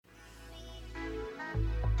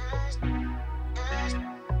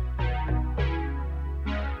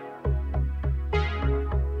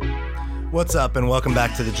What's up, and welcome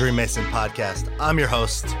back to the Dream Mason podcast. I'm your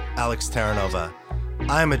host, Alex Terranova.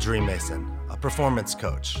 I'm a Dream Mason, a performance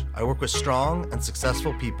coach. I work with strong and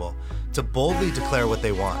successful people to boldly declare what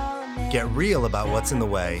they want, get real about what's in the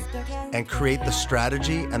way, and create the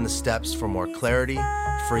strategy and the steps for more clarity,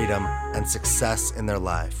 freedom, and success in their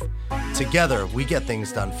life. Together, we get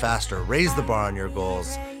things done faster, raise the bar on your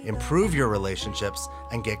goals, improve your relationships,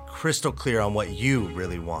 and get crystal clear on what you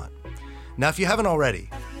really want. Now, if you haven't already,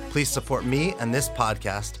 please support me and this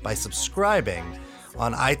podcast by subscribing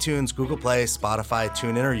on iTunes, Google Play, Spotify,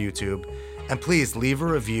 TuneIn, or YouTube, and please leave a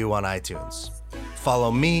review on iTunes.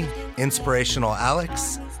 Follow me, Inspirational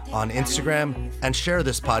Alex, on Instagram, and share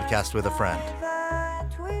this podcast with a friend.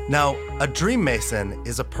 Now, a Dream Mason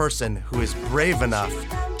is a person who is brave enough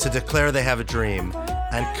to declare they have a dream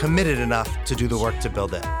and committed enough to do the work to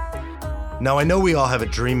build it. Now, I know we all have a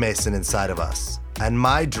Dream Mason inside of us, and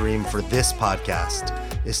my dream for this podcast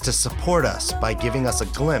is to support us by giving us a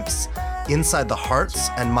glimpse inside the hearts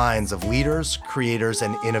and minds of leaders, creators,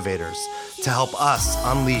 and innovators to help us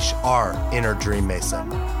unleash our inner Dream Mason.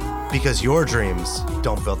 Because your dreams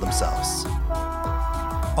don't build themselves.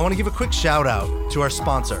 I want to give a quick shout out to our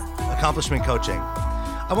sponsor, Accomplishment Coaching.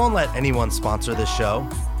 I won't let anyone sponsor this show,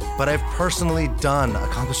 but I've personally done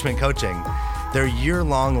Accomplishment Coaching, their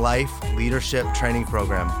year-long life leadership training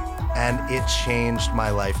program, and it changed my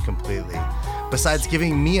life completely. Besides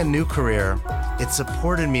giving me a new career, it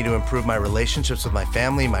supported me to improve my relationships with my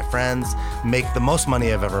family, my friends, make the most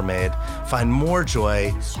money I've ever made, find more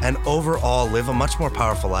joy, and overall live a much more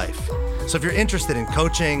powerful life. So if you're interested in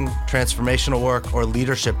coaching, transformational work, or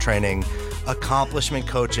leadership training, Accomplishment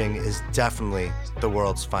Coaching is definitely the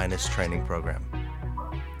world's finest training program.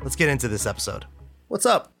 Let's get into this episode. What's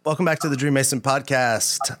up? Welcome back to the Dream Mason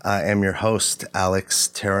podcast. I am your host, Alex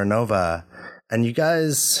Terranova, and you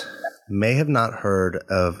guys may have not heard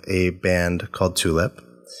of a band called Tulip,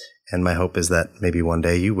 and my hope is that maybe one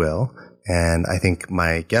day you will. And I think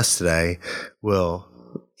my guest today will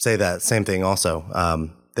say that same thing also.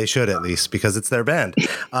 They should, at least, because it's their band.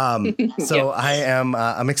 So yeah.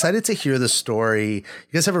 I'm excited to hear the story.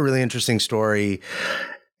 You guys have a really interesting story,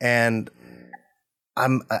 and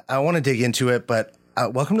I want to dig into it, but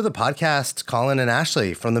welcome to the podcast, Colin and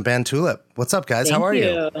Ashleigh from the band Tulip. What's up, guys? How are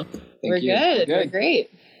you? We're good. We're great.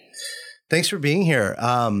 Thanks for being here.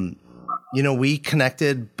 We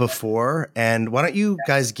connected before, and why don't you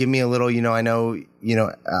guys give me a little, I know,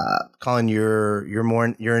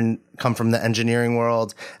 Colin, come from the engineering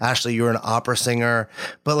world. Ashleigh, you're an opera singer,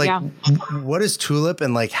 but what is Tulip,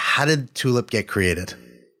 and how did Tulip get created?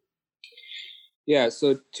 Yeah,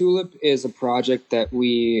 so Tulip is a project that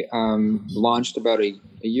we launched about a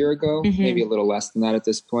year ago, maybe a little less than that at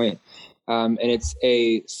this point. And it's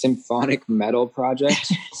a symphonic metal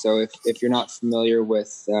project. So if you're not familiar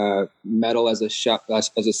with metal as a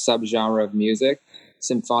subgenre of music,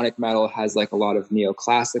 symphonic metal has a lot of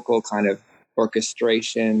neoclassical kind of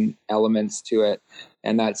orchestration elements to it.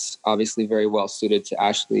 And that's obviously very well suited to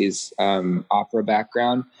Ashleigh's opera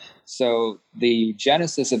background. So the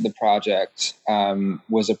genesis of the project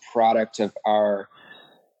was a product of our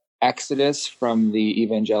exodus from the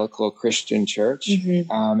evangelical Christian church.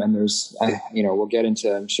 And there's, we'll get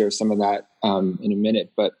into, I'm sure, some of that in a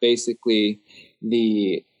minute, but basically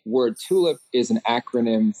the word tulip is an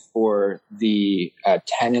acronym for the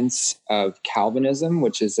tenets of Calvinism,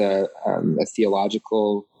 which is a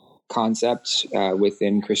theological concept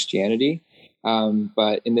within Christianity.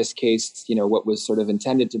 But in this case, what was sort of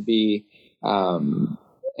intended to be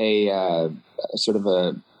a sort of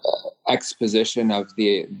a exposition of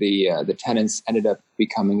the tenets ended up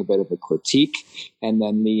becoming a bit of a critique, and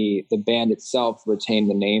then the band itself retained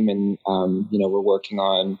the name, and we're working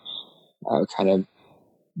on kind of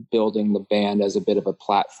building the band as a bit of a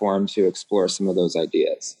platform to explore some of those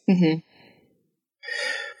ideas.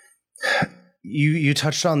 You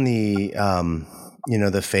touched on the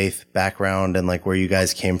the faith background and where you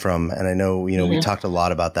guys came from, and I know we talked a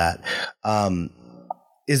lot about that.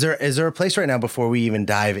 Is there a place right now, before we even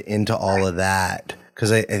dive into all of that,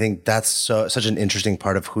 because I think that's such an interesting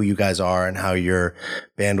part of who you guys are and how your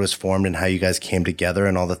band was formed and how you guys came together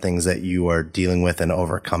and all the things that you are dealing with and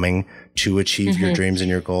overcoming to achieve your dreams and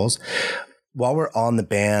your goals. While we're on the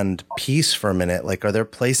band piece for a minute, are there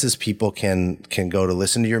places people can go to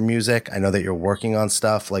listen to your music? I know that you're working on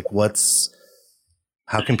stuff.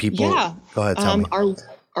 How can people? Yeah. Go ahead, tell me.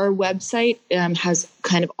 Our website has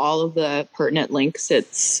kind of all of the pertinent links.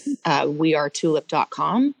 It's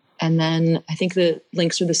wearetulip.com. And then I think the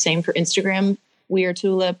links are the same for Instagram. We Are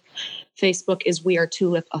Tulip. Facebook is We Are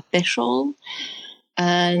Tulip Official.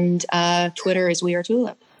 And Twitter is We Are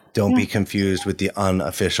Tulip. Don't be confused with the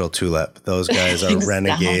unofficial Tulip. Those guys are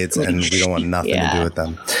renegades, and we don't want nothing to do with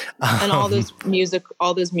them. And all those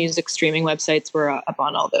music streaming websites were up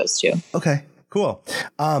on all those too. Okay, cool.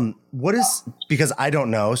 Because I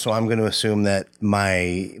don't know, so I'm going to assume that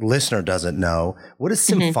my listener doesn't know. What is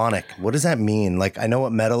symphonic? What does that mean? Like, I know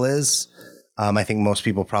what metal is. I think most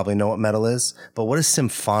people probably know what metal is, but what does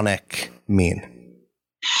symphonic mean?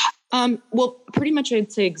 Well, pretty much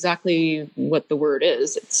I'd say exactly what the word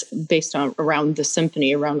is. It's based on around the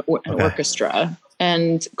symphony, around an orchestra.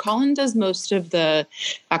 And Colin does most of the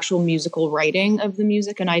actual musical writing of the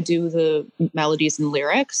music, and I do the melodies and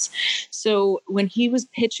lyrics. So when he was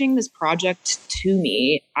pitching this project to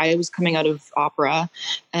me, I was coming out of opera,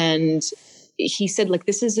 and he said, like,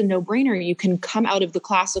 this is a no-brainer. You can come out of the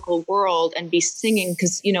classical world and be singing,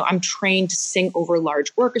 because, you know, I'm trained to sing over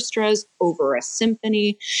large orchestras, over a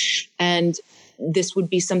symphony. And this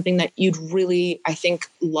would be something that you'd really, I think,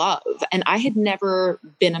 love. And I had never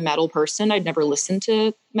been a metal person. I'd never listened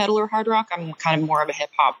to metal or hard rock. I'm kind of more of a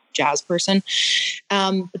hip hop jazz person.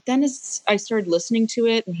 But then as I started listening to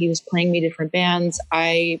it and he was playing me different bands,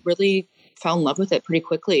 I really fell in love with it pretty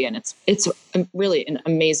quickly. And it's really an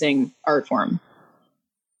amazing art form.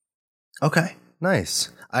 Okay, nice.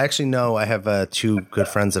 I actually know I have two good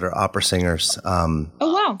friends that are opera singers. Oh,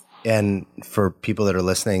 wow. And for people that are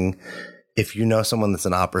listening, if you know someone that's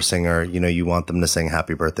an opera singer, you know, you want them to sing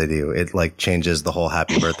happy birthday to you. It like changes the whole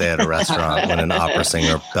happy birthday at a restaurant when an opera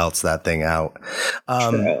singer belts that thing out.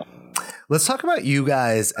 Let's talk about you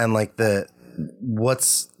guys and like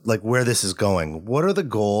what's like where this is going. What are the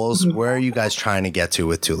goals? Mm-hmm. Where are you guys trying to get to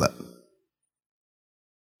with Tulip?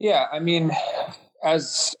 Yeah, I mean,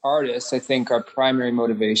 as artists, I think our primary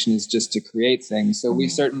motivation is just to create things. So we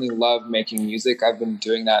certainly love making music. I've been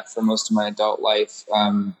doing that for most of my adult life,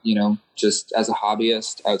 you know, just as a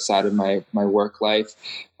hobbyist outside of my work life.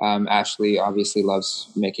 Ashleigh obviously loves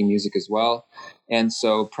making music as well. And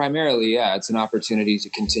so primarily, yeah, it's an opportunity to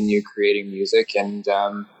continue creating music. And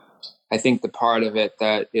I think the part of it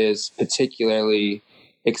that is particularly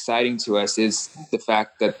exciting to us is the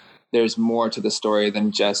fact that there's more to the story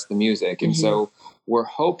than just the music. And so we're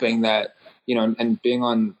hoping that, you know, and being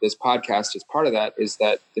on this podcast is part of that, is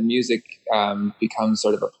that the music becomes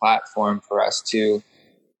sort of a platform for us to,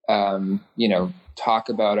 you know, talk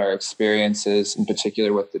about our experiences, in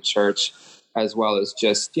particular with the church, as well as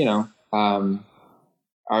just, you know,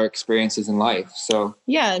 our experiences in life. So,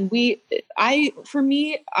 yeah. And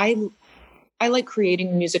I like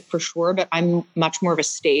creating music for sure, but I'm much more of a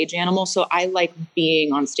stage animal. So I like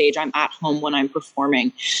being on stage. I'm at home when I'm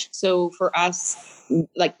performing. So for us,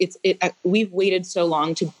 like we've waited so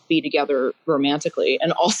long to be together romantically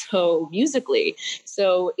and also musically.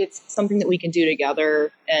 So it's something that we can do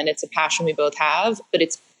together, and it's a passion we both have, but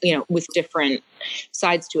it's, you know, with different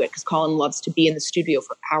sides to it, because Colin loves to be in the studio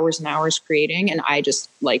for hours and hours creating. And I just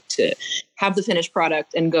like to have the finished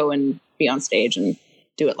product and go and be on stage and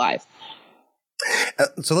do it live.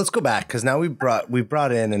 So let's go back, because now we brought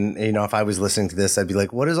in, and you know, if I was listening to this, I'd be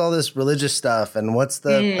like, what is all this religious stuff and what's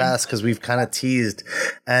the best? Because we've kind of teased,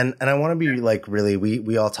 and I want to be like, really,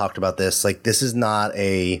 we all talked about this. Like, this is not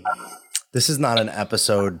an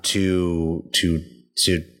episode to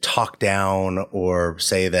talk down or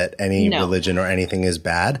say that any religion or anything is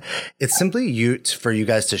bad. It's simply for you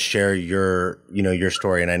guys to share your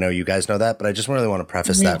story, and I know you guys know that, but I just really want to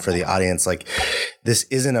preface that for the audience. Like, this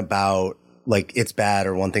isn't about like it's bad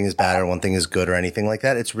or one thing is bad or one thing is good or anything like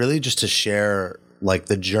that. It's really just to share like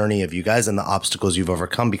the journey of you guys and the obstacles you've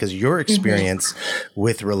overcome, because your experience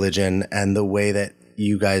with religion and the way that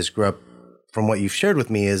you guys grew up, from what you've shared with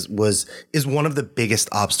me, is one of the biggest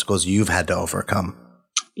obstacles you've had to overcome.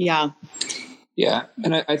 Yeah. Yeah.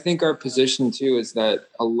 And I think our position too is that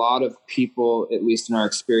a lot of people, at least in our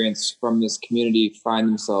experience from this community, find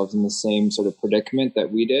themselves in the same sort of predicament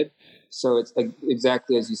that we did. So it's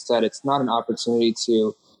exactly as you said, it's not an opportunity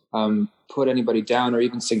to put anybody down or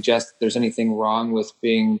even suggest that there's anything wrong with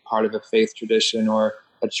being part of a faith tradition or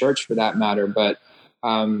a church for that matter. But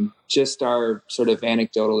just our sort of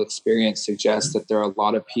anecdotal experience suggests that there are a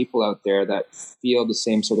lot of people out there that feel the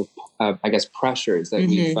same sort of, I guess, pressures that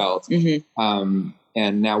we felt. And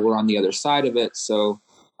now we're on the other side of it. So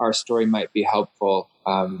our story might be helpful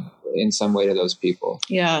in some way to those people.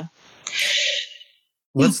 Yeah.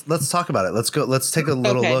 Let's talk about it. Let's take a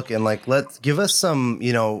little look and like, let's give us some,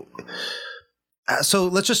 you know, so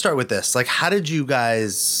let's just start with this. Like, how did you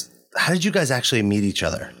guys actually meet each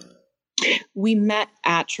other? We met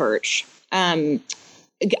at church. I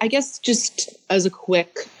guess just as a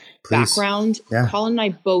quick background. Yeah. Colin and I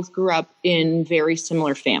both grew up in very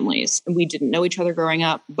similar families. We didn't know each other growing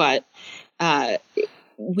up, but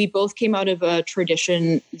we both came out of a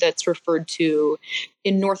tradition that's referred to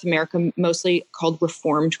in North America, mostly called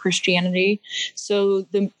Reformed Christianity. So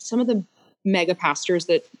some of the mega pastors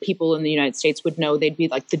that people in the United States would know, they'd be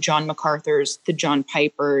like the John MacArthurs, the John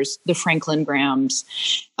Pipers, the Franklin Grahams,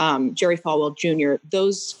 Jerry Falwell Jr.,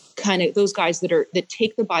 those guys that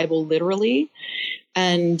take the Bible literally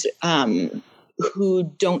and who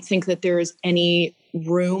don't think that there is any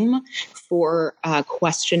room for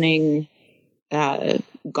questioning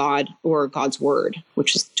God or God's word,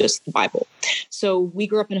 which is just the Bible. So we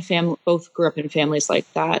both grew up in families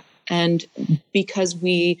like that. And because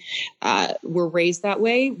we were raised that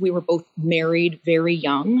way, we were both married very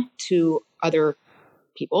young to other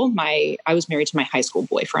people. I was married to my high school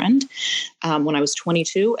boyfriend when I was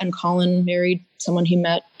 22, and Colin married someone he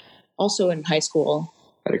met also in high school.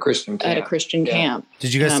 At a Christian camp.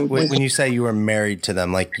 Did you guys, when you say you were married to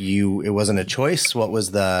them, like it wasn't a choice? What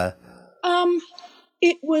was the...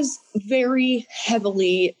 It was very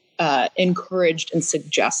heavily encouraged and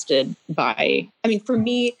suggested by, for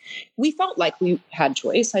me, we felt like we had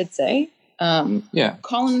choice, I'd say.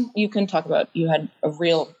 Colin, you can talk about, you had a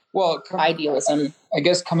real idealism. I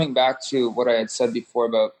guess coming back to what I had said before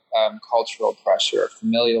about cultural pressure,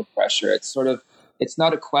 familial pressure, it's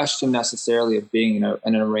not a question necessarily of being in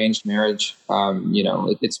an arranged marriage.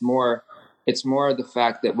 It's more the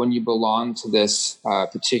fact that when you belong to this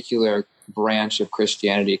particular branch of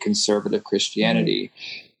Christianity, conservative Christianity,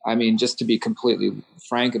 just to be completely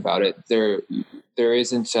frank about it, there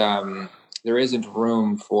isn't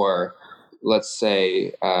room for, let's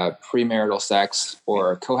say, premarital sex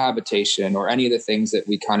or cohabitation or any of the things that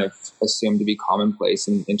we kind of assume to be commonplace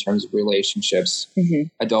in terms of relationships,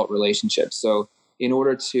 adult relationships. So in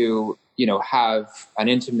order to, have an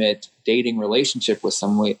intimate dating relationship with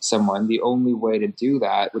someone, the only way to do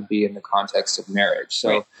that would be in the context of marriage. So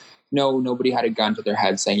right. No, nobody had a gun to their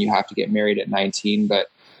head saying you have to get married at 19, but,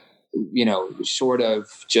 short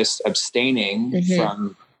of just abstaining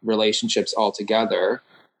from relationships altogether,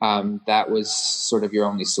 that was sort of your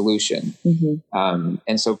only solution.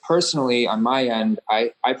 And so personally, on my end,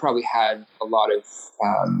 I probably had a lot of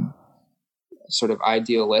sort of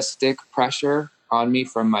idealistic pressure on me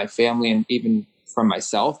from my family and even from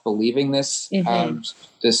myself believing this,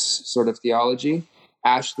 this sort of theology.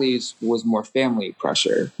 Ashleigh's was more family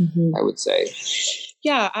pressure, I would say.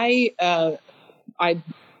 Yeah, I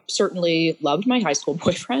certainly loved my high school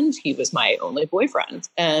boyfriend. He was my only boyfriend.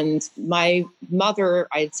 And my mother,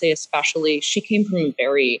 I'd say especially, she came from a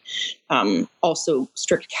very also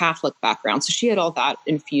strict Catholic background. So she had all that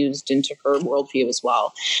infused into her worldview as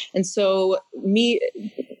well. And so me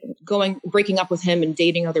breaking up with him and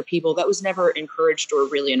dating other people, that was never encouraged or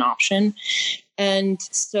really an option. And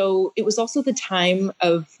so it was also the time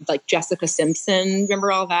of like Jessica Simpson,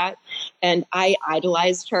 remember all that? And I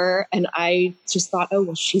idolized her and I just thought, oh,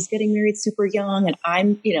 well, she's getting married super young. And I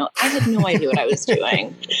had no idea what I was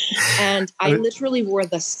doing. And I literally wore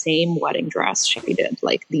the same wedding dress she did,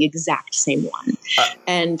 like the exact same one.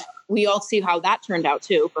 And we all see how that turned out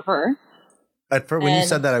too for her. When you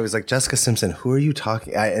said that, I was like, Jessica Simpson, who are you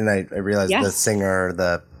talking? I realized the singer,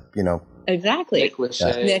 Exactly. Nick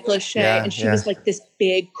Lachey. Yeah, and she was like this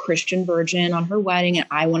big Christian virgin on her wedding, and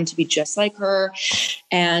I wanted to be just like her.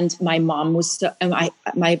 And my mom was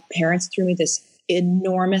my parents threw me this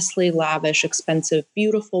enormously lavish, expensive,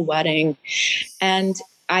 beautiful wedding. And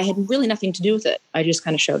I had really nothing to do with it. I just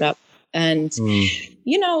kind of showed up. And,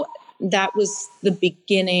 that was the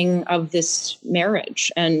beginning of this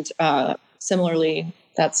marriage. And similarly,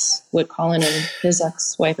 that's what Colin and his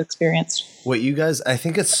ex-wife experienced. What you guys, I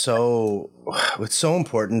think what's so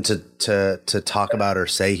important to talk about or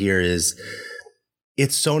say here is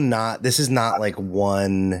this is not like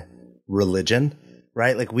one religion,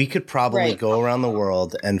 right? Like we could probably go around the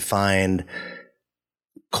world and find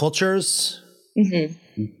cultures,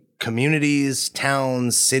 communities,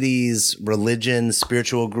 towns, cities, religions,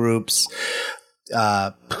 spiritual groups,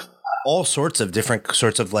 all sorts of different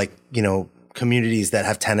sorts of communities that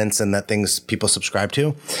have tenets and that things people subscribe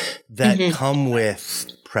to that come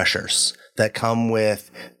with pressures, that come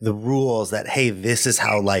with the rules that, hey, this is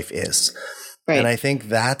how life is. Right. And I think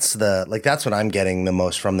that's what I'm getting the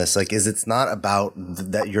most from this. Like, it's not about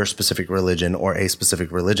that your specific religion or a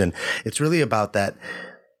specific religion. It's really about that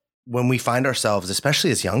when we find ourselves,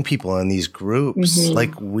 especially as young people in these groups,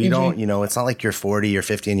 like we don't, it's not like you're 40 or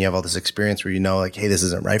 50 and you have all this experience where like, hey, this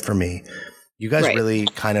isn't right for me. You guys really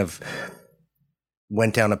kind of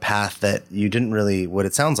went down a path that you didn't really, what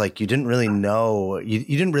it sounds like, you didn't really know, you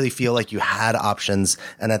didn't really feel like you had options.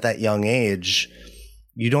 And at that young age,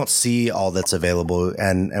 you don't see all that's available.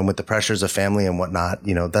 And with the pressures of family and whatnot,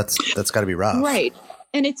 that's gotta be rough. Right.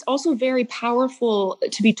 And it's also very powerful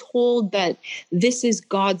to be told that this is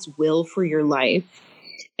God's will for your life.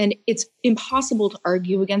 And it's impossible to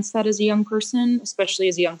argue against that as a young person, especially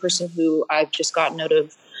as a young person who I've just gotten out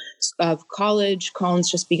of college. Colin's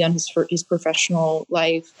just begun his professional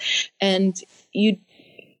life, and you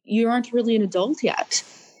aren't really an adult yet.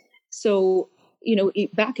 So,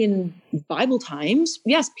 back in Bible times,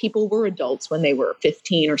 yes, people were adults when they were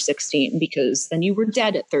 15 or 16, because then you were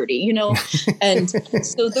dead at 30, and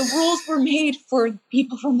so the rules were made for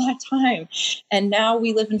people from that time. And now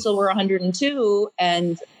we live until we're 102,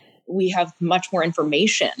 and we have much more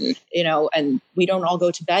information, and we don't all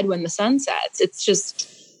go to bed when the sun sets. It's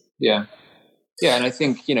just... Yeah. And I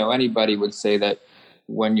think, anybody would say that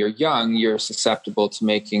when you're young, you're susceptible to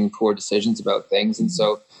making poor decisions about things. And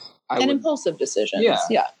so impulsive decisions.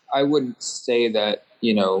 Yeah. I wouldn't say that,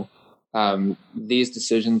 these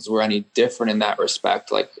decisions were any different in that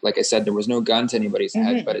respect. Like I said, there was no gun to anybody's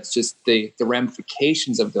head, but it's just the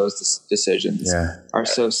ramifications of those decisions are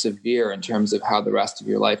so severe in terms of how the rest of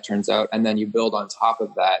your life turns out. And then you build on top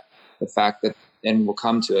of that the fact that, and we'll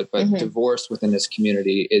come to it, but divorce within this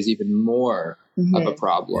community is even more of a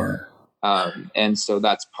problem. And so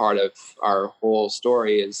that's part of our whole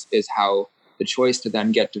story is how the choice to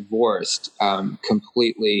then get divorced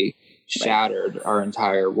completely shattered our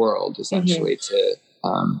entire world, essentially, to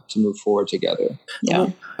move forward together. Yeah.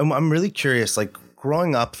 I'm really curious, like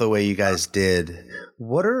growing up the way you guys did,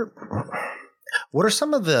 what are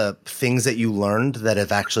some of the things that you learned that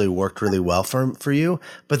have actually worked really well for you?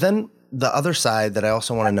 But then the other side that I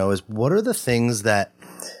also want to know is, what are the things that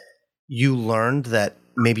you learned that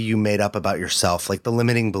maybe you made up about yourself, like the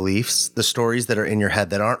limiting beliefs, the stories that are in your head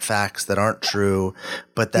that aren't facts, that aren't true,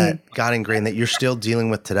 but that got ingrained that you're still dealing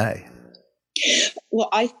with today? Well,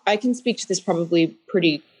 I can speak to this probably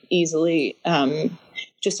pretty easily.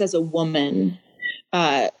 Just as a woman,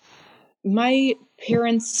 my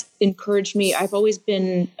parents encouraged me. I've always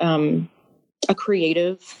been a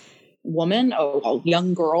creative woman, a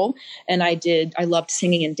young girl, and I loved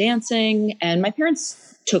singing and dancing. And my parents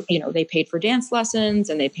they paid for dance lessons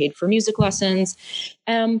and they paid for music lessons,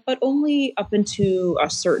 but only up until a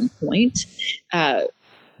certain point.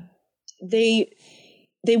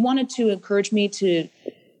 They wanted to encourage me to,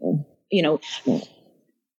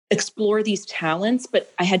 explore these talents,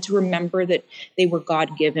 but I had to remember that they were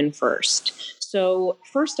God-given first. So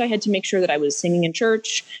first I had to make sure that I was singing in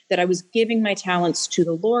church, that I was giving my talents to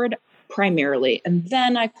the Lord primarily. And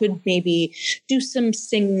then I could maybe do some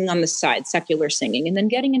singing on the side, secular singing, and then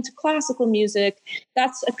getting into classical music.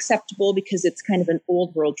 That's acceptable because it's kind of an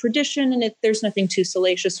old world tradition and there's nothing too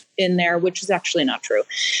salacious in there, which is actually not true.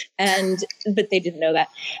 But they didn't know that.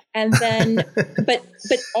 And then, but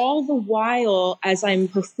all the while as I'm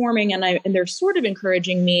performing and they're sort of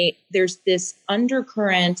encouraging me, there's this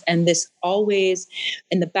undercurrent and this always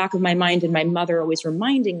in the back of my mind, and my mother always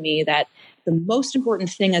reminding me that the most important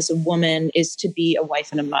thing as a woman is to be a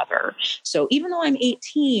wife and a mother. So even though I'm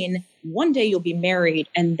 18, one day you'll be married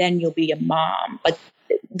and then you'll be a mom. But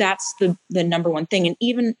that's the number one thing. And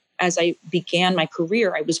even as I began my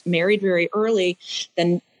career, I was married very early,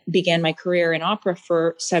 then began my career in opera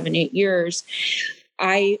for 7-8 years.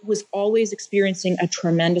 I was always experiencing a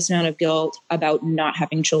tremendous amount of guilt about not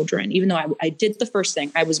having children. Even though I did the first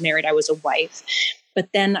thing, I was married, I was a wife. But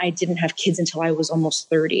then I didn't have kids until I was almost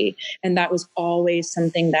 30. And that was always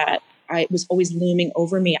something that was always looming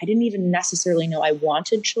over me. I didn't even necessarily know I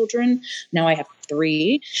wanted children. Now I have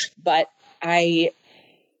 3, but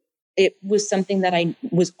it was something that I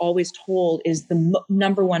was always told is the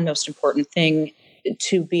number one most important thing,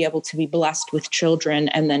 to be able to be blessed with children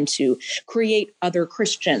and then to create other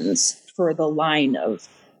Christians for the line of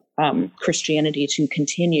Christianity to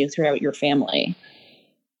continue throughout your family.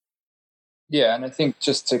 Yeah. And I think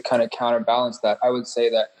just to kind of counterbalance that, I would say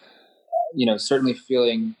that, certainly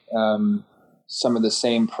feeling some of the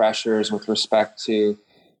same pressures with respect to,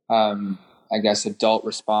 I guess, adult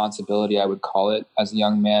responsibility, I would call it, as a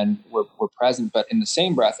young man were present. But in the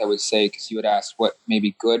same breath, I would say, because you would ask what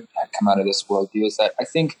maybe good had come out of this worldview, is that I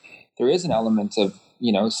think there is an element of,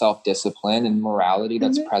 self-discipline and morality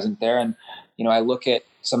that's present there. And, I look at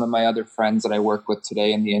some of my other friends that I work with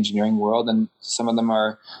today in the engineering world, and some of them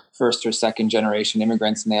are first or second generation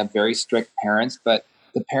immigrants, and they have very strict parents, but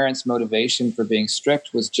the parents' motivation for being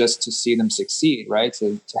strict was just to see them succeed, right?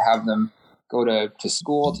 To have them go to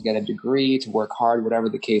school, to get a degree, to work hard, whatever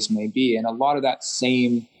the case may be. And a lot of that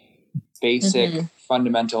same basic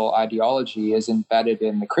fundamental ideology is embedded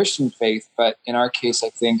in the Christian faith. But in our case, I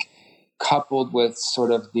think coupled with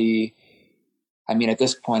sort of at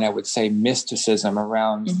this point, I would say mysticism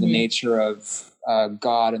around the nature of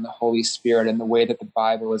God and the Holy Spirit, and the way that the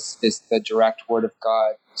Bible is the direct word of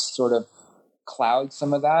God, sort of clouds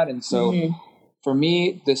some of that. And so for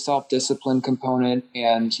me, the self-discipline component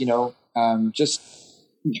and, just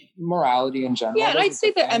morality in general. Yeah. And I'd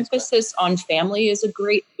say the emphasis on family is a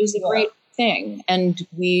great thing. And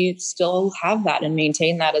we still have that and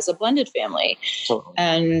maintain that as a blended family. Totally.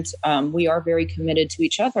 And we are very committed to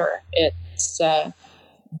each other. It's,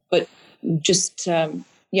 but just,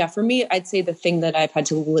 for me, I'd say the thing that I've had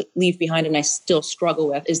to leave behind and I still struggle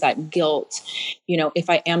with is that guilt. If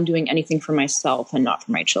I am doing anything for myself and not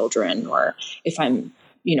for my children, or if I'm,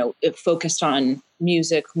 focused on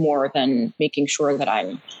music more than making sure that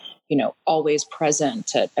I'm, always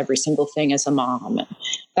present at every single thing as a mom, and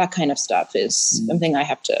that kind of stuff is something I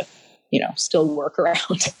have to, still work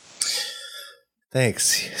around.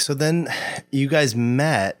 Thanks. So then you guys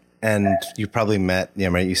met, and you probably met,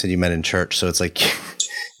 right? You said you met in church. So it's like,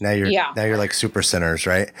 now you're like super sinners,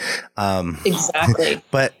 right? Exactly.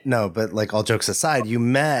 But like, all jokes aside, you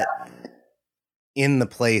met in the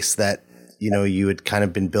place that, you had kind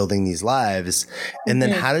of been building these lives. And then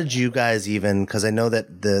how did you guys even, because I know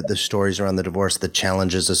that the stories around the divorce, the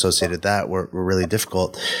challenges associated with that were really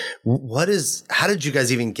difficult. How did you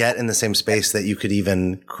guys even get in the same space that you could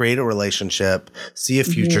even create a relationship, see a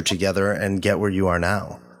future together, and get where you are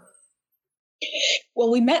now? Well,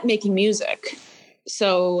 we met making music.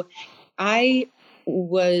 So I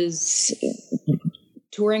was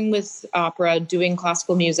touring with opera, doing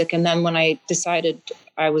classical music. And then when I decided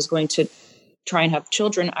I was going to try and have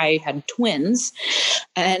children, I had twins.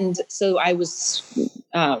 And so I was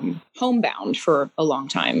homebound for a long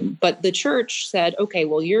time. But the church said, okay,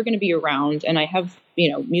 well, you're going to be around and I have,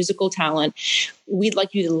 musical talent. We'd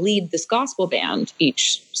like you to lead this gospel band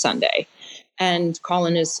each Sunday. And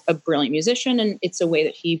Colin is a brilliant musician, and it's a way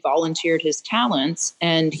that he volunteered his talents,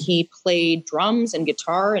 and he played drums and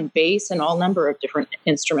guitar and bass and all number of different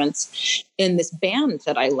instruments in this band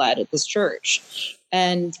that I led at this church.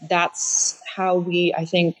 And that's how we, I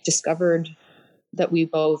think, discovered that we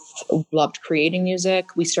both loved creating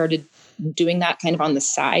music. We started doing that kind of on the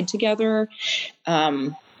side together,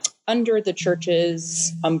 under the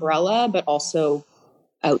church's umbrella, but also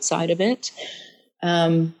outside of it.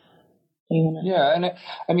 Yeah.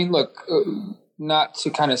 And look, not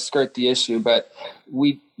to kind of skirt the issue, but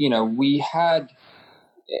we had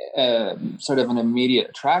sort of an immediate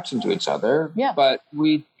attraction to each other, but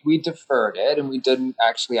we deferred it and we didn't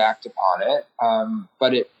actually act upon it.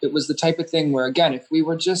 But it was the type of thing where, again, if we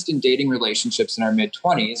were just in dating relationships in our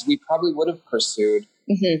mid-20s, we probably would have pursued,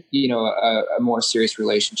 a more serious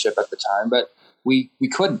relationship at the time, but we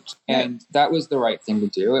couldn't. And that was the right thing to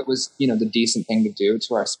do. It was, the decent thing to do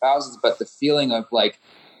to our spouses. But the feeling of like,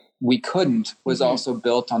 we couldn't was also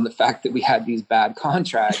built on the fact that we had these bad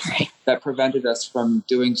contracts that prevented us from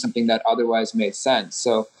doing something that otherwise made sense.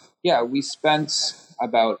 So yeah, we spent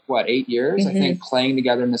about 8 years, I think, playing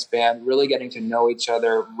together in this band, really getting to know each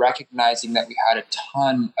other, recognizing that we had a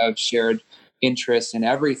ton of shared interests in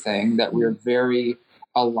everything, that we were very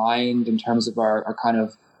aligned in terms of our kind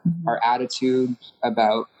of our attitude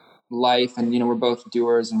about life. And, we're both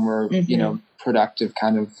doers and we're, productive,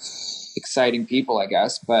 kind of exciting people, I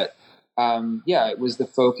guess. But, it was the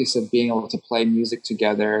focus of being able to play music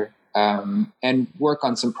together, and work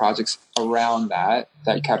on some projects around that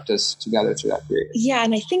kept us together through that period. Yeah.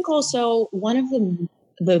 And I think also one of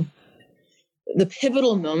the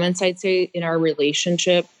pivotal moments, I'd say, in our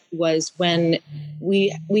relationship was when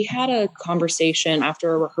we had a conversation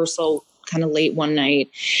after a rehearsal kind of late one night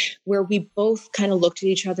where we both kind of looked at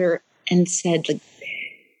each other and said, like,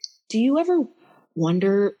 do you ever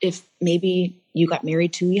wonder if maybe you got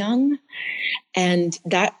married too young? And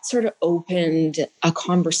that sort of opened a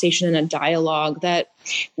conversation and a dialogue that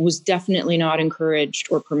was definitely not encouraged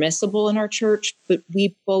or permissible in our church. But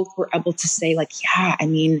we both were able to say, like, yeah, I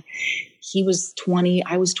mean, he was 20,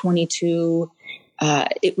 I was 22.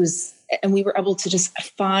 And we were able to just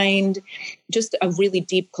find just a really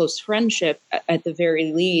deep, close friendship at the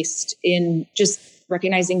very least, in just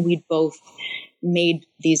recognizing we'd both made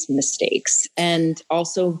these mistakes, and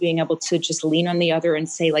also being able to just lean on the other and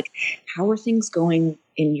say, like, how are things going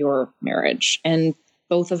in your marriage? And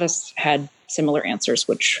both of us had similar answers,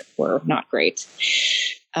 which were not great.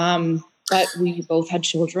 But we both had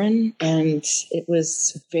children, and it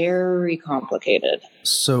was very complicated.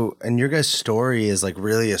 So, and your guys' story is like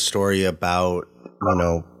really a story about,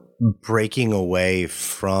 breaking away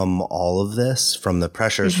from all of this, from the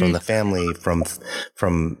pressures, from the family, from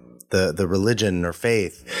the religion or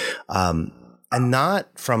faith, and not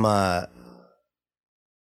from a,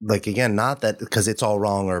 like, again, not that because it's all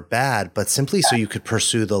wrong or bad, but simply so you could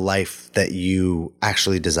pursue the life that you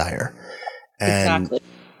actually desire. And, exactly.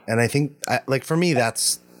 And I think, like, for me,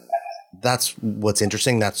 that's what's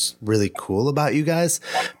interesting. That's really cool about you guys,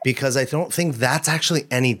 because I don't think that's actually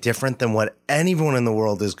any different than what anyone in the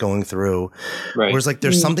world is going through. Right. Whereas, like,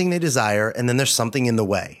 there's something they desire, and then there's something in the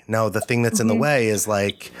way. Now, the thing that's in the way is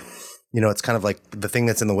like, you know, it's kind of like the thing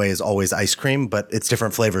that's in the way is always ice cream, but it's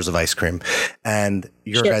different flavors of ice cream. And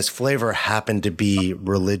your guys' flavor happened to be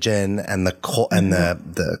religion and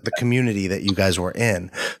the community that you guys were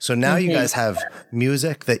in. So now you guys have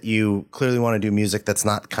music that you clearly want to do, music that's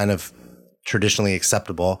not kind of traditionally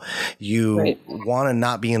acceptable. You want to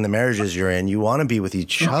not be in the marriages you're in. You want to be with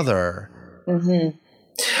each other.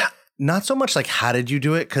 Not so much like, how did you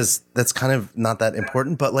do it? Because that's kind of not that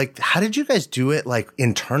important, but like, how did you guys do it? Like,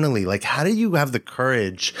 internally, like, how did you have the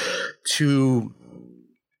courage to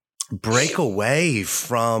break away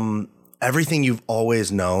from everything you've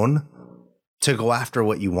always known to go after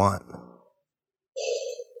what you want?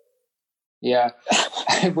 Yeah.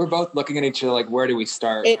 We're both looking at each other like, where do we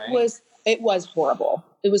start? It was horrible.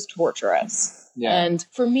 It was torturous. Yeah. And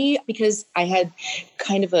for me, because I had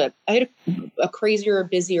a crazier,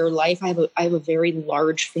 busier life. I have a very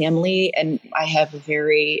large family, and I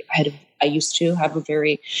used to have a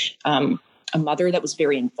very, a mother that was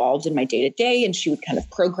very involved in my day to day, and she would kind of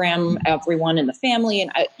program everyone in the family,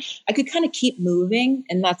 and I could kind of keep moving.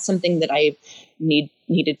 And that's something that I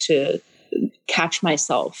needed to catch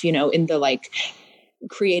myself, you know, in the like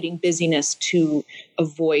creating busyness to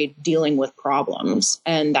avoid dealing with problems.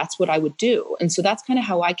 And that's what I would do. And so that's kind of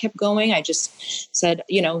how I kept going. I just said,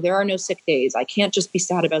 you know, there are no sick days. I can't just be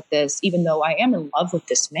sad about this, even though I am in love with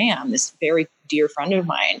this man, this very dear friend of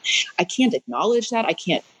mine. I can't acknowledge that. I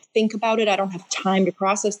can't think about it. I don't have time to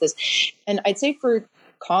process this. And I'd say for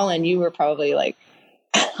Colin, you were probably like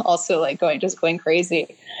also like going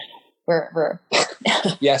crazy.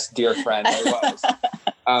 Yes, dear friend, I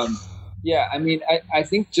was. Yeah, I mean, I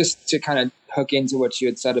think just to kind of hook into what you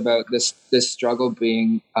had said about this struggle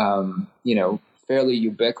being, you know, fairly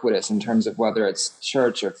ubiquitous in terms of whether it's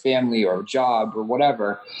church or family or job or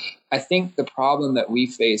whatever. I think the problem that we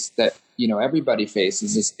face, that, you know, everybody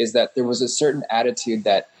faces is that there was a certain attitude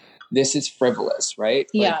that this is frivolous, right?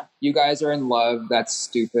 Yeah. Like, you guys are in love. That's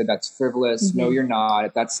stupid. That's frivolous. No, you're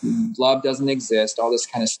not. Love doesn't exist, all this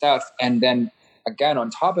kind of stuff. And then again,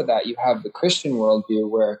 on top of that, you have the Christian worldview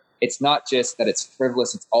where it's not just that it's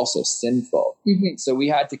frivolous, it's also sinful. So we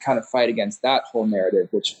had to kind of fight against that whole narrative,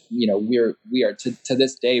 which, you know, we are to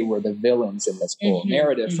this day, we're the villains in this whole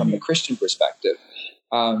narrative from the Christian perspective.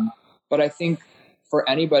 But I think for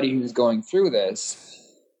anybody who's going through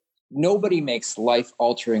this, nobody makes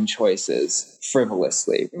life-altering choices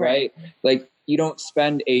frivolously, right? Like, you don't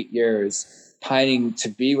spend 8 years pining to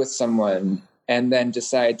be with someone and then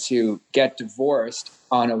decide to get divorced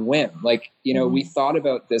on a whim. Like, you know, we thought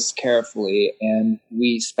about this carefully, and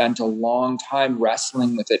we spent a long time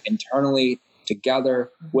wrestling with it internally together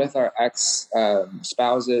with our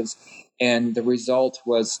spouses. And the result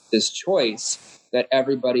was this choice that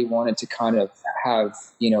everybody wanted to kind of have,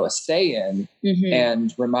 you know, a say in,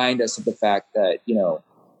 and remind us of the fact that, you know,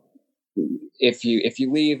 if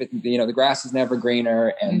you leave, you know, the grass is never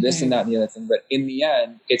greener, and this and that and the other thing. But in the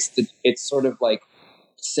end, it's sort of like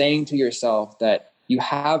saying to yourself that you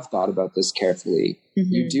have thought about this carefully.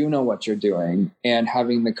 You do know what you're doing, and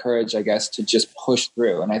having the courage, I guess, to just push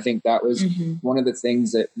through. And I think that was one of the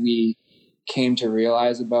things that we came to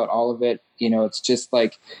realize about all of it. You know, it's just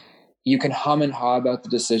like, you can hum and haw about the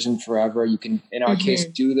decision forever. You can, in our case,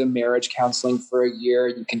 do the marriage counseling for a year.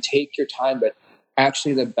 You can take your time, but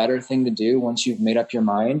actually the better thing to do once you've made up your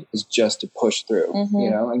mind is just to push through, you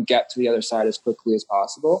know, and get to the other side as quickly as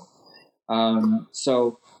possible.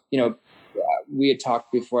 So, you know, we had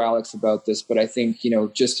talked before, Alex, about this, but I think, you know,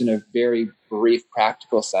 just in a very brief,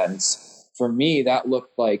 practical sense, for me, that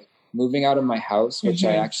looked like moving out of my house, which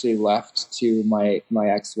I actually left to my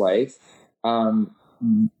ex-wife,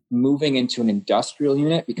 moving into an industrial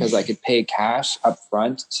unit because I could pay cash up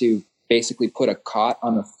front to basically put a cot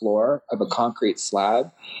on the floor of a concrete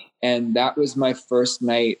slab. And that was my first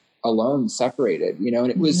night alone, separated, you know,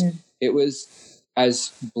 and it was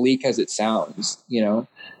as bleak as it sounds, you know,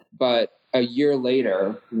 but a year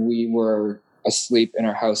later, we were asleep in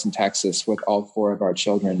our house in Texas with all 4 of our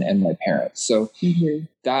children and my parents. So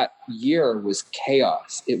that year was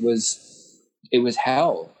chaos. It was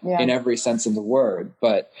hell in every sense of the word.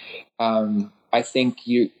 But I think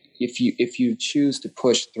you if you choose to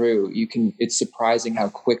push through, it's surprising how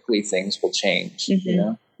quickly things will change, you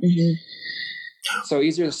know? Mm-hmm. So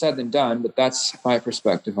easier said than done, but that's my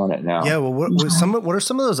perspective on it now. Yeah. Well, what are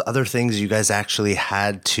some of those other things you guys actually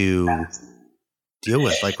had to deal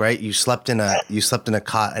with? Like, right, you slept in a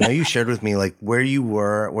cot. I know you shared with me like where you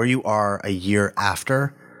are a year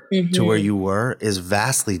after to where you were is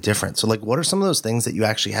vastly different. So like, what are some of those things that you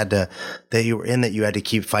actually that you were in that you had to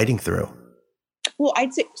keep fighting through? Well,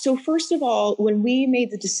 I'd say, so first of all, when we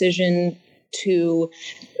made the decision to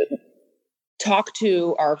talk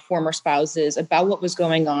to our former spouses about what was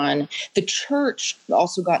going on, the church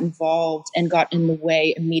also got involved and got in the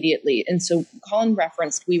way immediately. And so Colin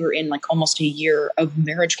referenced, we were in like almost a year of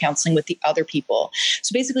marriage counseling with the other people.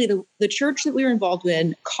 So basically the church that we were involved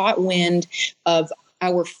in caught wind of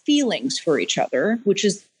our feelings for each other, which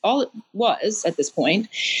is all it was at this point.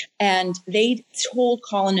 And they told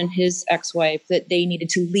Colin and his ex-wife that they needed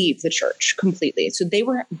to leave the church completely. So they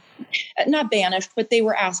were not banished, but they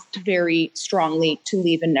were asked very strongly to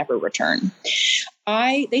leave and never return.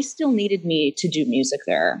 They still needed me to do music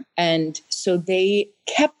there. And so they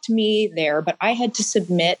kept me there, but I had to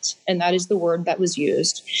submit, and that is the word that was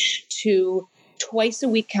used, to twice a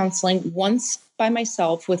week counseling, once by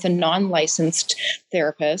myself with a non-licensed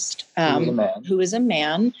therapist, who is a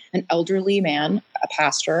man, an elderly man, a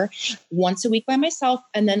pastor, once a week by myself,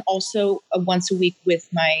 and then also once a week with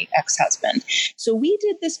my ex-husband. So we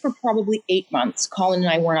did this for probably 8 months. Colin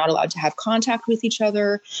and I were not allowed to have contact with each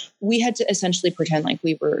other. We had to essentially pretend like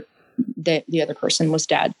we were the other person was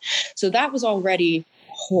dead. So that was already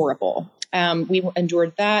horrible. We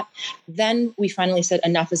endured that. Then we finally said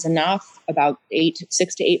enough is enough. About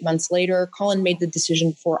 6 to 8 months later, Colin made the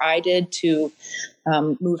decision before I did to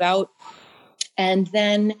move out. And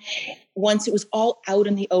then once it was all out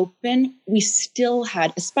in the open, we still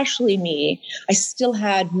had, especially me, I still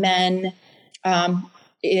had men,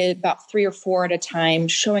 about 3 or 4 at a time,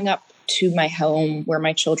 showing up to my home where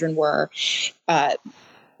my children were,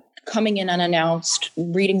 coming in unannounced,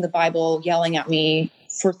 reading the Bible, yelling at me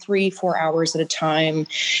for 3-4 hours at a time,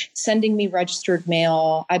 sending me registered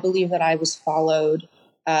mail. I believe that I was followed.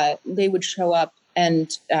 They would show up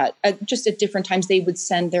and just at different times, they would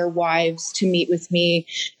send their wives to meet with me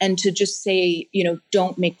and to just say,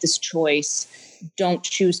 don't make this choice. Don't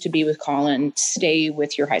choose to be with Colin. Stay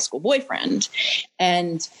with your high school boyfriend.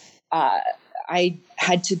 And I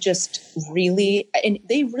had to just and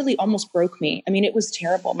they really almost broke me. I mean, it was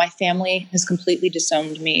terrible. My family has completely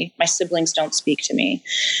disowned me. My siblings don't speak to me.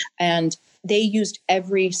 And they used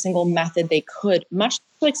every single method they could, much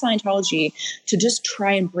like Scientology, to just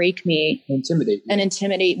try and break me,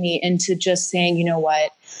 intimidate me into just saying, you know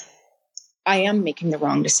what, I am making the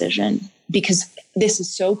wrong decision because this is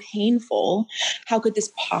so painful. How could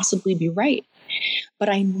this possibly be right? But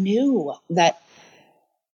I knew that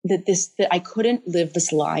I couldn't live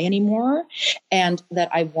this lie anymore, and that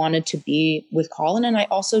I wanted to be with Colin. And I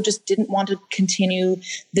also just didn't want to continue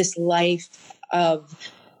this life of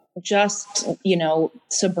just,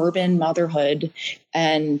 suburban motherhood.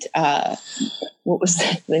 And what was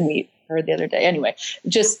that when we heard the other day? Anyway,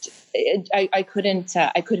 I couldn't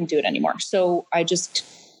do it anymore. So I just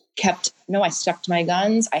I stuck to my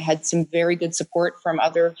guns. I had some very good support from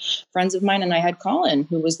other friends of mine. And I had Colin,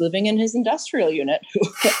 who was living in his industrial unit, who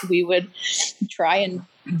we would try and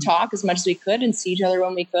talk as much as we could and see each other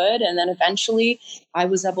when we could. And then eventually I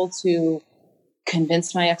was able to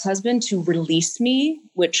convince my ex-husband to release me,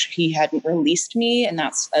 which he hadn't released me. And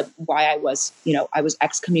that's why I was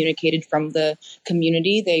excommunicated from the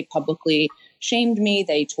community. They publicly shamed me.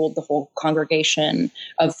 They told the whole congregation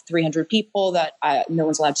of 300 people that no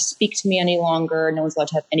one's allowed to speak to me any longer. No one's allowed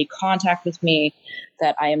to have any contact with me,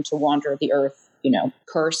 that I am to wander the earth,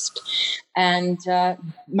 cursed. And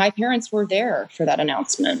my parents were there for that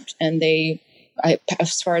announcement. And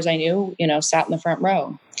as far as I knew, sat in the front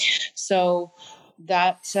row. So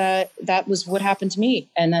that was what happened to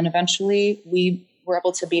me. And then eventually we were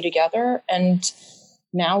able to be together, and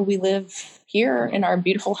now we live here in our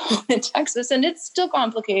beautiful home in Texas. And it's still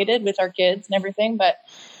complicated with our kids and everything, but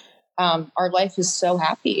our life is so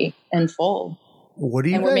happy and full.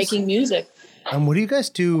 We're making music. And what do you guys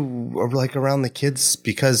do like around the kids?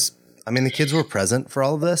 Because the kids were present for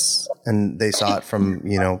all of this, and they saw it from,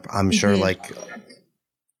 I'm sure like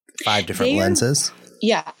 5 different lenses.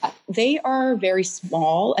 Yeah, they are very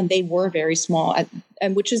small, and they were very small,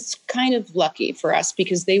 and which is kind of lucky for us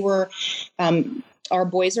because they were, our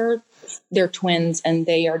boys they're twins, and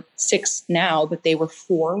they are 6 now, but they were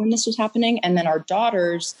 4 when this was happening. And then our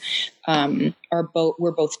daughters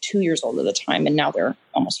were both 2 years old at the time, and now they're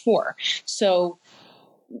almost 4. So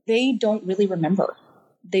they don't really remember.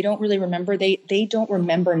 they don't really remember. They don't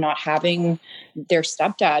remember not having their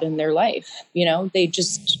stepdad in their life. You know, they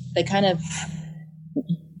kind of,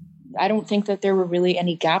 I don't think that there were really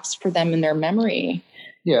any gaps for them in their memory.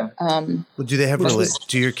 Yeah. Well, do they have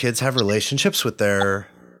do your kids have relationships with their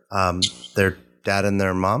dad and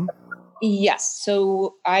their mom? Yes.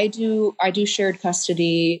 So I do shared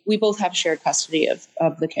custody. We both have shared custody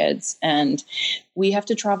of the kids, and we have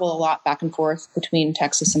to travel a lot back and forth between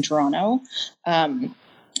Texas and Toronto,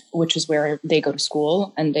 which is where they go to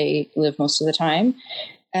school and they live most of the time.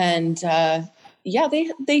 And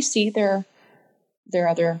they see their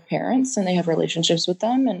other parents and they have relationships with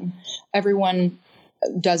them, and everyone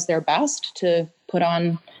does their best to put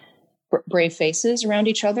on brave faces around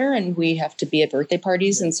each other, and we have to be at birthday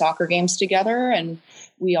parties and soccer games together, and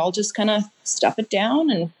we all just kind of stuff it down.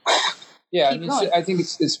 And I think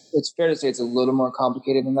it's fair to say it's a little more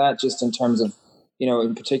complicated than that, just in terms of, you know,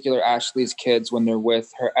 in particular, Ashleigh's kids, when they're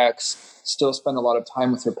with her ex, still spend a lot of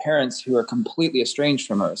time with her parents who are completely estranged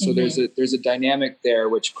from her. So there's a dynamic there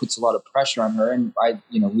which puts a lot of pressure on her, and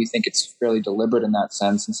we think it's fairly deliberate in that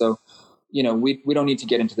sense. And so, you know, we don't need to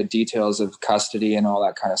get into the details of custody and all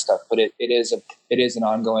that kind of stuff, but it is an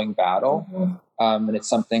ongoing battle. And it's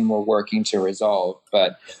something we're working to resolve.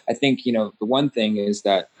 But I think, you know, the one thing is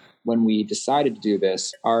that when we decided to do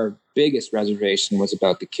this, our biggest reservation was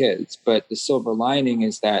about the kids. But the silver lining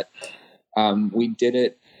is that we did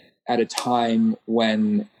it at a time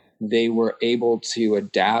when they were able to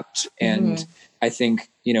adapt. And I think,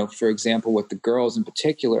 you know, for example, with the girls in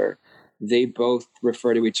particular, they both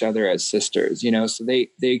refer to each other as sisters, you know, so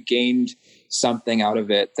they gained something out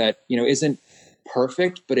of it that, you know, isn't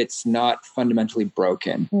perfect, but it's not fundamentally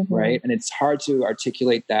broken, right? And it's hard to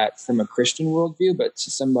articulate that from a Christian worldview, but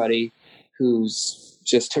to somebody who's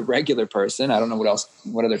just a regular person, I don't know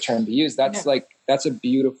what other term to use. That's that's a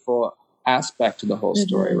beautiful aspect to the whole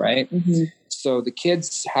story, right? So the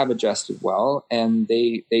kids have adjusted well, and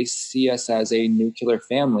they see us as a nuclear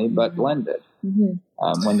family, but blended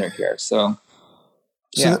when they're here. So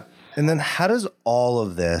and then how does all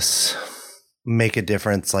of this make a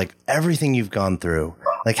difference? Like everything you've gone through,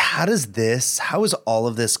 like how is all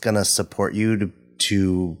of this going to support you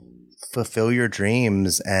to fulfill your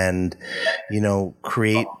dreams and, you know,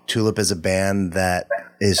 create Tulip as a band that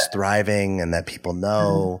is thriving and that people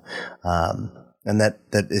know, and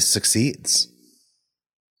that succeeds?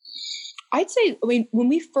 I'd say, I mean, when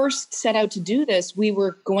we first set out to do this, we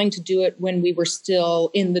were going to do it when we were still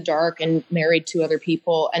in the dark and married to other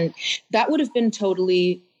people. And that would have been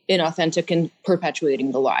totally inauthentic and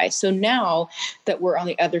perpetuating the lie. So now that we're on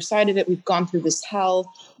the other side of it, we've gone through this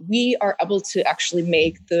hell, we are able to actually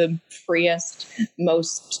make the freest,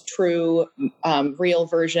 most true, real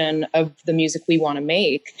version of the music we want to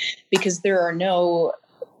make, because there's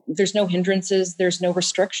no hindrances. There's no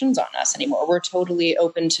restrictions on us anymore. We're totally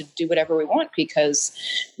open to do whatever we want because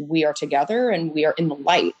we are together and we are in the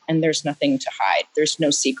light and there's nothing to hide. There's no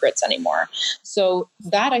secrets anymore. So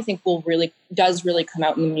that I think does really come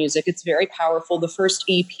out in the music. It's very powerful. The first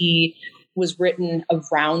EP was written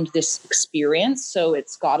around this experience. So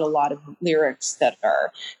it's got a lot of lyrics that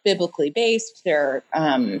are biblically based. They're,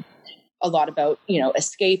 a lot about, you know,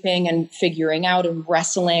 escaping and figuring out and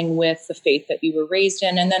wrestling with the faith that you were raised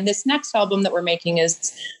in. And then this next album that we're making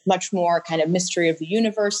is much more kind of mystery of the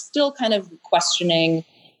universe, still kind of questioning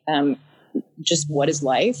just what is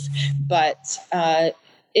life. But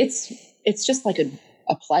it's just like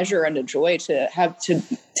a pleasure and a joy to have to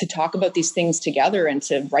talk about these things together and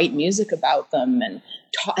to write music about them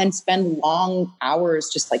and spend long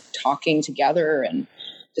hours just like talking together and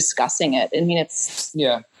discussing it. I mean, it's...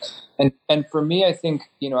 Yeah. And for me, I think,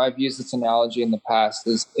 you know, I've used this analogy in the past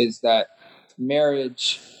is that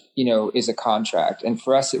marriage, you know, is a contract. And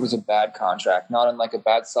for us, it was a bad contract, not unlike a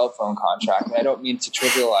bad cell phone contract. And I don't mean to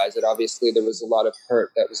trivialize it. Obviously, there was a lot of hurt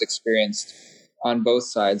that was experienced on both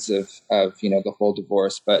sides of, you know, the whole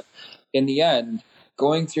divorce. But in the end,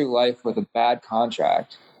 going through life with a bad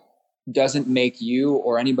contract doesn't make you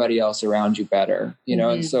or anybody else around you better, you know?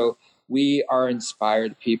 And so we are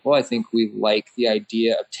inspired people. I think we like the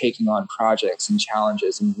idea of taking on projects and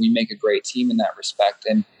challenges, and we make a great team in that respect.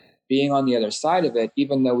 And being on the other side of it,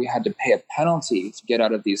 even though we had to pay a penalty to get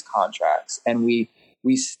out of these contracts, and we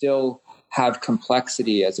still have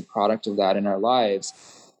complexity as a product of that in our lives,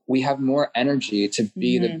 we have more energy to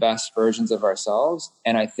be the best versions of ourselves.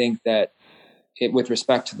 And I think that with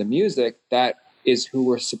respect to the music, that is who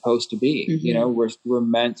we're supposed to be. You know, we're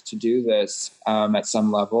meant to do this at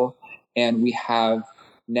some level. And we have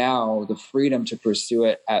now the freedom to pursue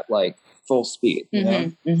it at like full speed, you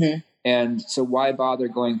know? And so why bother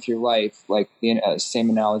going through life? Like the same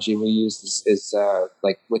analogy we use is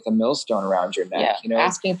like with a millstone around your neck,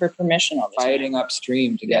 asking for permission all the time. Fighting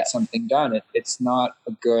upstream to get something done. It's not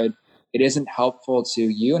it isn't helpful to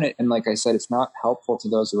you. And like I said, it's not helpful to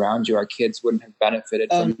those around you. Our kids wouldn't have benefited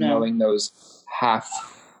from knowing those half,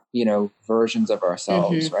 versions of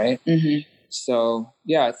ourselves. Right. Mm-hmm. So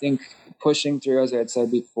I think pushing through, as I had said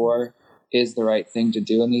before, is the right thing to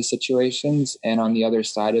do in these situations. And on the other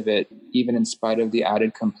side of it, even in spite of the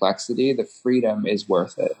added complexity, the freedom is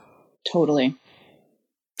worth it. Totally.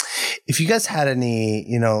 If you guys had any,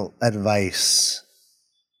 advice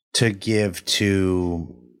to give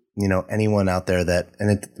to, anyone out there that,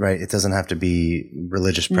 and it doesn't have to be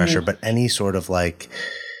religious pressure, but any sort of like,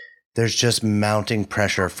 there's just mounting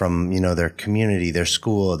pressure from, their community, their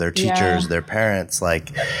school, their teachers, their parents, they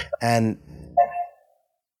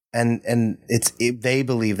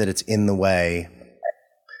believe that it's in the way.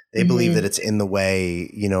 They believe that it's in the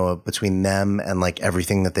way, between them and like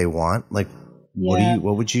everything that they want. Like,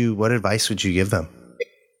 what advice would you give them?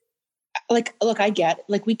 Like, look,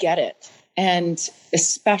 we get it. And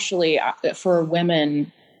especially for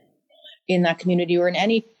women in that community or in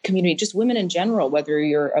any community, just women in general, whether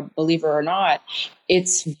you're a believer or not,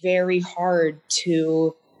 it's very hard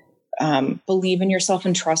to believe in yourself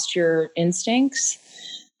and trust your instincts.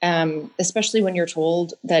 Especially when you're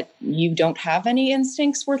told that you don't have any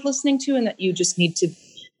instincts worth listening to and that you just need to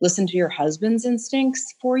listen to your husband's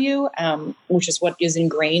instincts for you, which is what is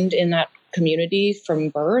ingrained in that community from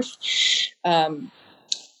birth.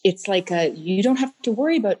 It's like you don't have to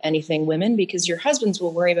worry about anything, women, because your husbands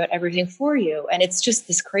will worry about everything for you. And it's just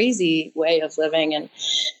this crazy way of living. And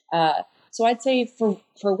so I'd say for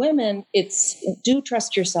women, do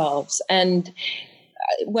trust yourselves. And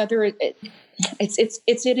whether it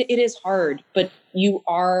is hard, but you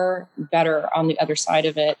are better on the other side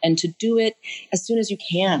of it, and to do it as soon as you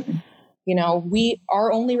can.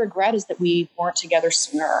 Our only regret is that we weren't together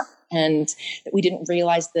sooner, and that we didn't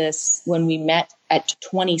realize this when we met at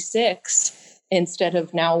 26 instead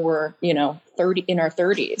of now we're 30 in our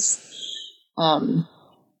 30s. For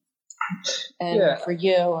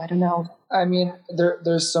you, I don't know. I mean,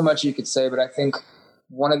 there's so much you could say, but I think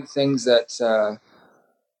one of the things that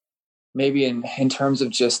maybe in terms of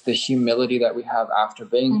just the humility that we have after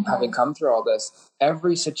having come through all this,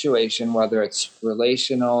 every situation, whether it's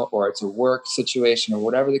relational or it's a work situation or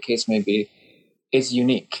whatever the case may be, is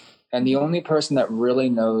unique. And the only person that really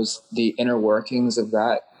knows the inner workings of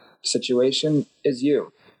that situation is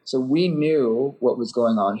you. So we knew what was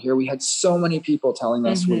going on here. We had so many people telling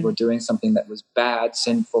us we were doing something that was bad,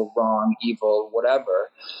 sinful, wrong, evil,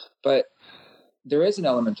 whatever. But there is an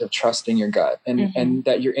element of trusting your gut and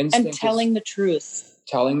that your instinct and telling the truth.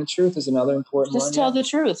 Telling the truth is another important one. Just tell the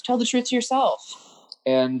truth. Tell the truth to yourself.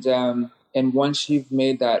 And once you've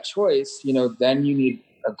made that choice, then you need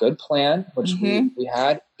a good plan, which we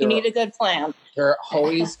had. You need a good plan. There are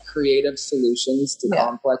always creative solutions to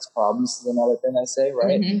complex problems is another thing I say,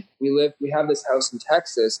 right? We have this house in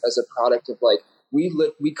Texas as a product of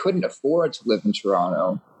we couldn't afford to live in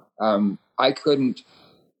Toronto. I couldn't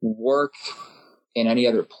work in any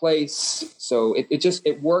other place. So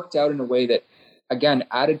it worked out in a way that, again,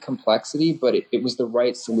 added complexity, but it was the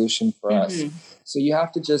right solution for us. So you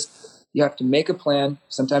have to make a plan.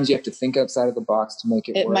 Sometimes you have to think outside of the box to make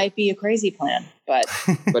it work. It might be a crazy plan, but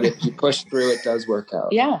but if you push through, it does work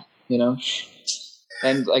out. Yeah.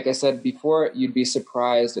 And like I said before, you'd be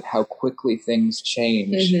surprised at how quickly things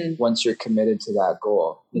change once you're committed to that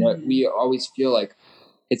goal. We always feel like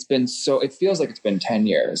it feels like it's been 10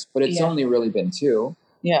 years, but it's only really been 2.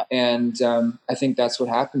 Yeah. And I think that's what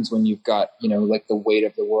happens when you've got, like the weight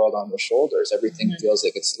of the world on your shoulders. Everything feels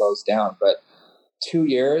like it slows down. But 2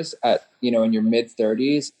 years at, in your mid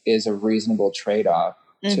 30s is a reasonable trade-off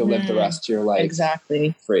to live the rest of your life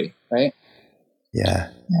free. Right.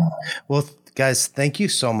 Yeah. Well, guys, thank you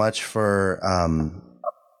so much for,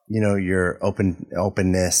 your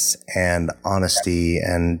openness and honesty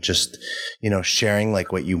and just, sharing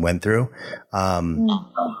like what you went through.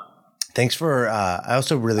 Thanks for, I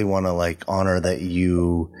also really want to honor that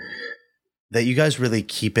you guys really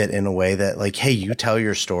keep it in a way that hey, you tell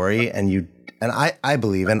your story and I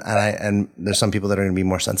believe and there's some people that are going to be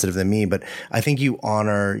more sensitive than me, but I think you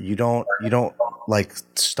honor, you don't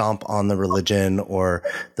stomp on the religion or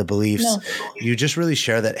the beliefs. No. You just really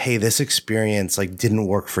share that, hey, this experience didn't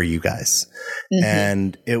work for you guys.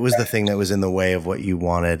 And it was the thing that was in the way of what you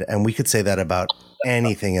wanted. And we could say that about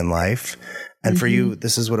anything in life. And for you,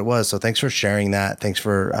 this is what it was. So thanks for sharing that. Thanks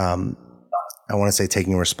for, I want to say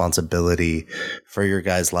taking responsibility for your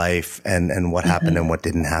guys' life and what happened and what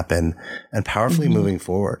didn't happen and powerfully moving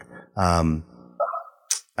forward.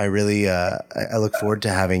 I really, I look forward to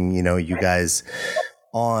having, you guys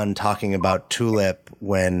on talking about Tulip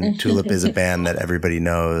when Tulip is a band that everybody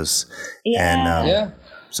knows. Yeah. And,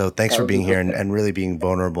 so thanks for being here and really being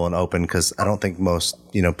vulnerable and open, because I don't think most,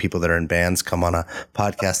 people that are in bands come on a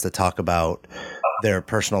podcast to talk about their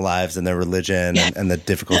personal lives and their religion and the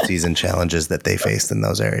difficulties and challenges that they faced in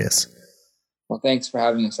those areas. Well, thanks for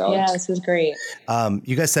having us, Alex. Yeah, this was great.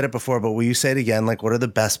 You guys said it before, but will you say it again? Like, what are the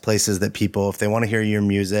best places that people, if they want to hear your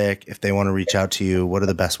music, if they want to reach out to you, what are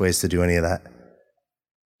the best ways to do any of that?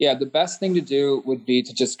 Yeah, the best thing to do would be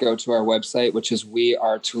to just go to our website, which is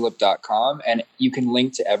wearetulip.com, and you can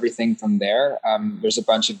link to everything from there. There's a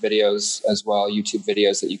bunch of videos as well, YouTube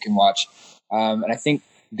videos that you can watch. And I think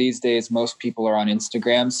these days, most people are on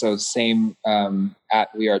Instagram. So same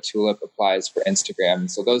at wearetulip applies for Instagram.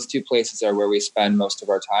 So those two places are where we spend most of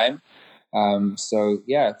our time. So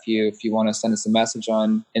yeah, if you want to send us a message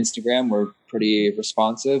on Instagram, we're pretty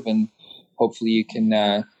responsive, and hopefully you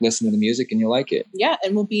can listen to the music and you'll like it. Yeah,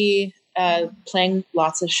 and we'll be playing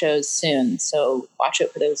lots of shows soon. So watch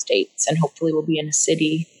out for those dates, and hopefully we'll be in a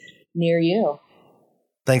city near you.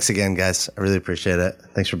 Thanks again, guys. I really appreciate it.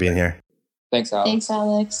 Thanks for being here. Thanks, Alex. Thanks,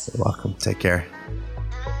 Alex. You're welcome. Take care.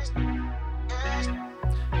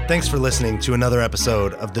 Thanks for listening to another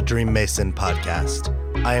episode of the Dream Mason podcast.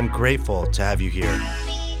 I am grateful to have you here.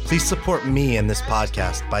 Please support me and this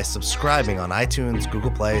podcast by subscribing on iTunes,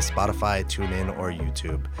 Google Play, Spotify, TuneIn, or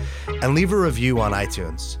YouTube. And leave a review on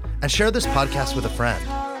iTunes. And share this podcast with a friend.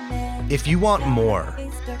 If you want more,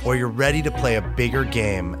 or you're ready to play a bigger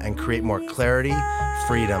game and create more clarity,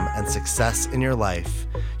 freedom, and success in your life,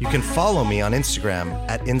 you can follow me on Instagram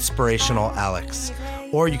at InspirationalAlex,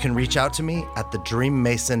 or you can reach out to me at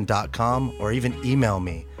thedreammason.com, or even email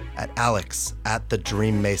me at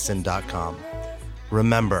alex@thedreammason.com.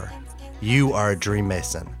 Remember, you are a dream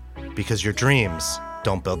mason, because your dreams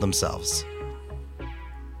don't build themselves.